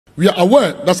We are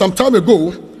aware that some time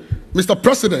ago, Mr.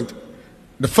 President,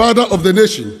 the father of the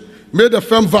nation, made a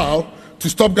firm vow to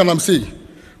stop Galamsey.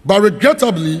 But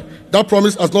regrettably, that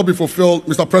promise has not been fulfilled,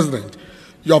 Mr. President.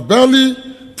 You are barely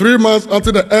 3 months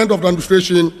until the end of the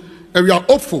administration, and we are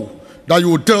hopeful that you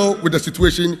will deal with the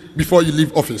situation before you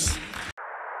leave office.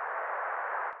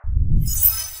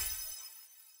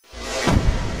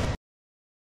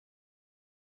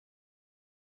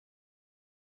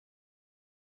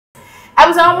 I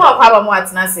was on more about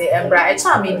what Nancy and Bra, a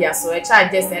charm media, so a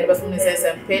child just never from the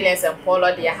and Palace and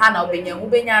Polo, the Hannah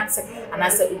Ubenya, and I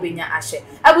said Ubenya Ashe.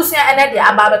 I was saying, and the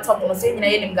Ababa top of saying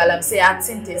in Galamsey, I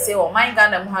think they say, or my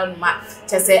gun and Halma,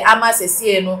 to say, I must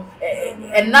say, no,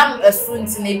 and none as soon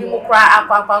as maybe more cry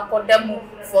up them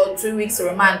for 2 weeks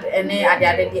remand, and then I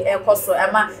added the air cost for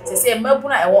Emma to say,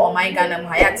 Melpuna, I want my gun and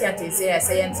Hayati, and say, I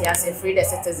say, free the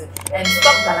citizen, and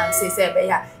stop Galamsey, say,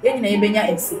 Beya, Yenabenya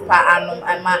in super annum,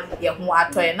 Emma,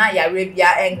 Atoy na ya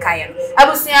Arabia enkayen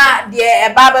abusia de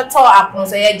e baba to apno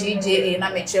so ya GJA na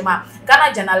mechema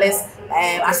Ghana Journalists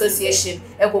Association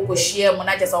ekokohie mu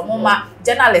na jese omuma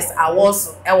journalists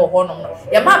awards ewo honom no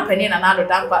ya ma pani na Nana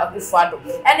Addo akufuado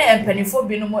ene empanifo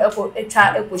binumu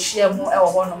etwa ekohie mu ewo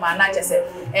honom na jese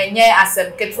enye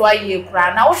asem ketwa ye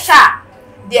kura na wo hwa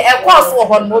de e course wo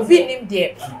honom obi nim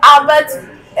de Albert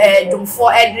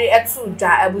Dumfo Edri etu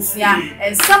dwa abusia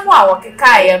ensemo a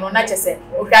wokekaye no na chese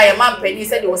ohwaye mampani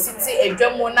se de ositi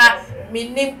edwamo na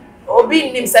minim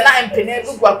obi nim se na empene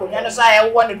egugu akonya no so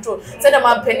aye wo ne to se de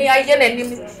mampani aye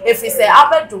nanim efise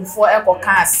abedumfo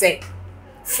ekoka ase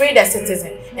free the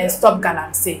citizen and stop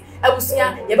Galamsey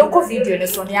abusia ye be ko video ne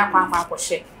so ne akwa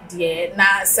akohye de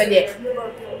na se de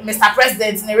Mr.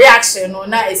 President ne reaction no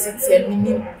na esiti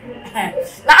minim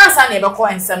na answer na be ko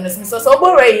ensem no so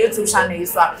obore YouTube channel yi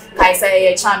so kai say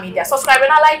ye charm media subscribe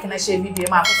na like na share video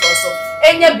ma so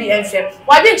enya bi enhwe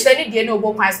wade nkyere ne die na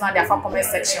obo kwan so na dia fa comment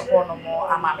section ho no mo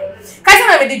ama me kai say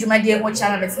na me di dwumade ho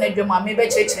channel me tena dwum ama me be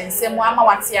kyerkyere nsem ama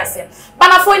wate ase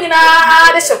bana fo nyina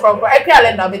de hyekrokro akwa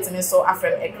lenda betimi so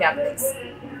afrem akwa bless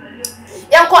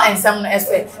yanko ensem no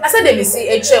eswe na say de me si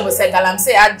etwe bo say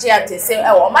Galamsey agye atese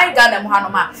e o my Ghana mu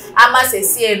hanom ama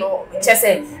sesie no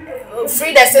kyese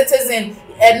free the citizen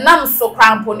and nam so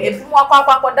crampon if you walk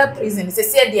that prison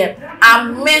say there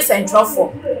amen central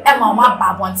for Emma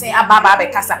babonten ababa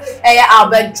be kasa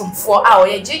Albert Dumfo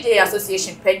a GJA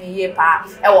association penny ye pa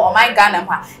e wo my Ghana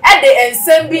mu e de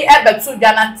ensem bi ebetu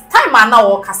dwa na time na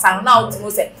wo kasa na utimo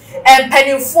say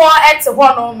penny for et ho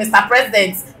no Mr.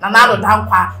 President Nana Addo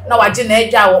dankwa na waje na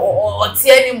agya o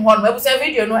tie nim ho no ebusa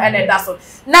video no ene da so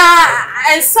na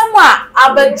ensem a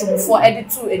Albert Dumfo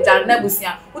editu agya na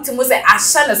busia utimo say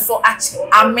ahya ne so achi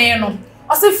amen no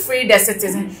also free the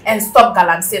citizen and stop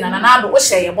Galamsey na Nana Addo wo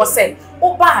share ye bo say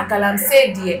wo ba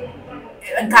Galamsey de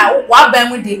nka wa ban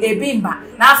mu de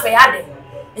ebimba na afa ya de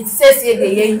it says ye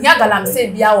de ye nya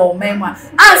Galamsey bia wo manmu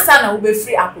ansa na wo be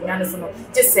free akonya no so no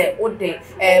je say wo de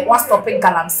one stopping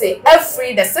Galamsey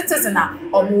free the citizen na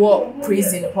omo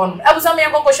prison hon ebuso me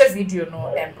yakoko share video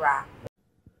no embra.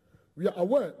 We are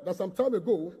aware that some time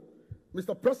ago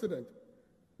Mr. President,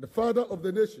 the father of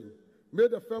the nation,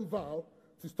 made a firm vow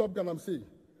to stop Galamsey.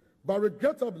 But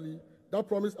regrettably, that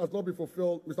promise has not been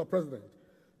fulfilled, Mr. President.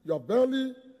 You are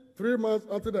barely 3 months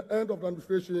until the end of the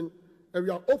administration, and we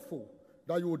are hopeful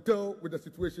that you will deal with the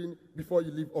situation before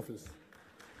you leave office.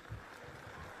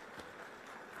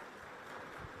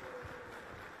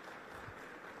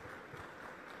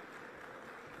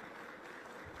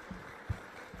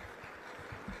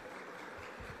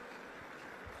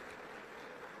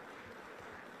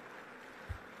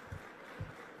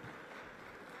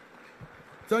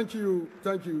 Thank you,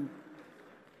 thank you.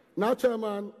 Now,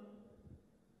 Chairman,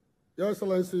 Your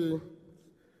Excellency,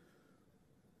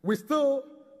 we still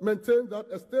maintain that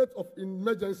a state of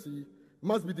emergency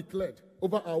must be declared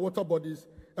over our water bodies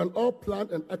and all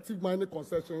planned and active mining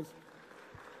concessions.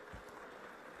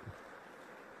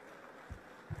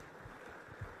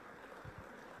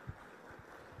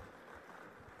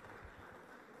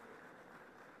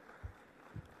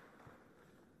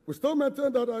 We still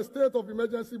maintain that a state of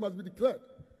emergency must be declared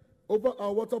over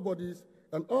our water bodies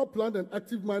and all planned and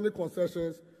active mining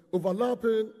concessions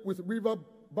overlapping with river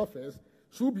buffers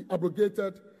should be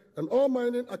abrogated, and all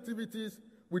mining activities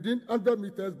within 100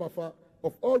 meters buffer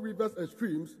of all rivers and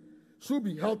streams should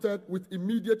be halted with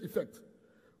immediate effect.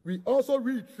 We also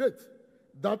reiterate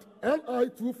that NI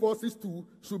 2462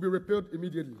 should be repealed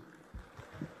immediately.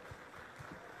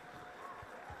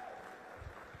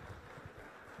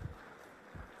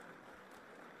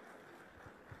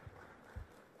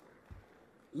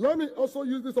 Let me also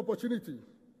use this opportunity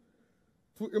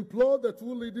to implore the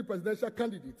two leading presidential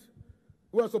candidates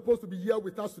who are supposed to be here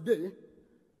with us today,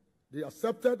 they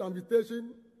accepted the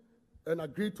invitation and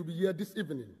agreed to be here this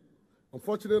evening.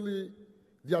 Unfortunately,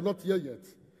 they are not here yet.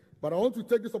 But I want to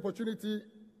take this opportunity,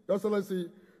 Your Excellency,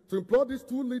 to implore these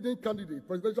two leading candidates,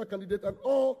 presidential candidate and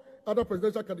all other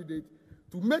presidential candidates,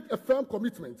 to make a firm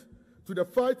commitment to the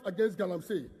fight against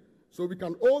Galamsey, so we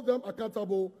can hold them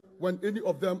accountable when any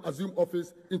of them assume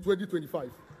office in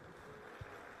 2025.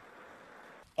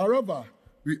 However,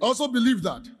 we also believe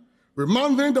that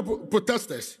remanding the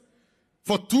protesters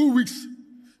for 2 weeks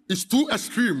is too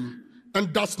extreme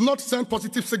and does not send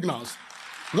positive signals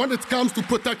when it comes to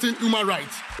protecting human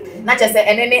rights. Not just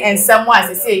any and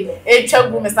someone say,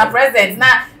 Mr. President,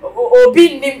 now,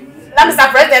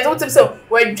 Mr. President, what so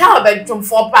we're job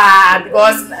for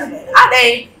because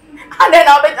and then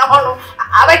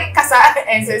I'll make Casa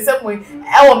and say some way,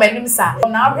 our men,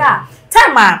 now,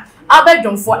 time.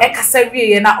 Abedum for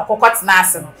Ekasari and Okokot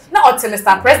Nassam. Now,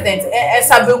 Mr. President,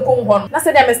 Sabun, not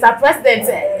said Mr. President,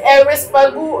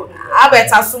 Respagu, Abet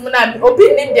Asumuna,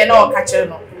 opinion, they know catcher.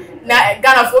 Now,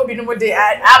 Ghana for Binumode,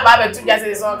 Abba to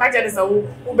just so catcher is a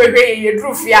Uber,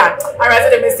 Drufia, I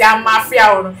rather Mr.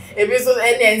 Mafia, if you saw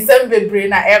any ensemble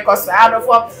brain, air cost out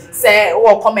of say,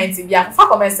 or commenting, yeah, for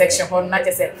comment section, not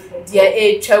just say, dear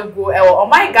A. Chogo, or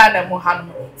my God,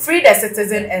 Mohammed. Free the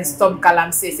citizen and stop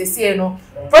Galamsey. Say no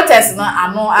protest no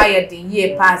ano aye den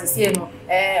ye pass say no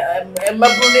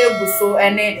mabune guso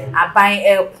ene aban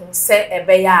ekun se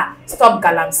ebe ya stop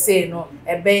Galamsey no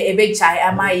ebe chai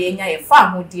ama ye nya ye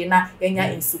fa hodie na ye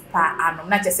nya insupa anom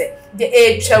na chese de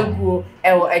etwaguo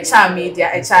ewo echa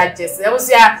media echa jese e wo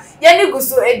sia ye ni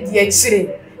guso edi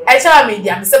echire echa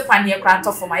media me se panie kra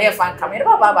to for my fan camera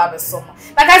baba be so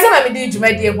na ka se ma me di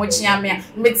dwumadi ho chiame a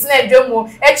metina adwamu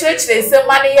echirechire se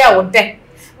mane ye wo de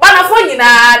bana fo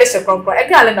nyina de hyekrokro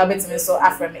ekale na betime so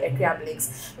afreme ekua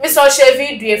blinks me so share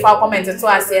video fa comment to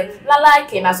ase la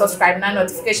like na subscribe na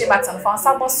notification button for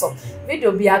saboso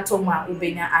video bi atoma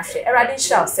ubenya ahwe erade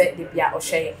shall say de bia o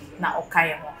share na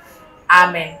okaye ho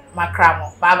amen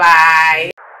makramo bye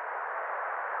bye.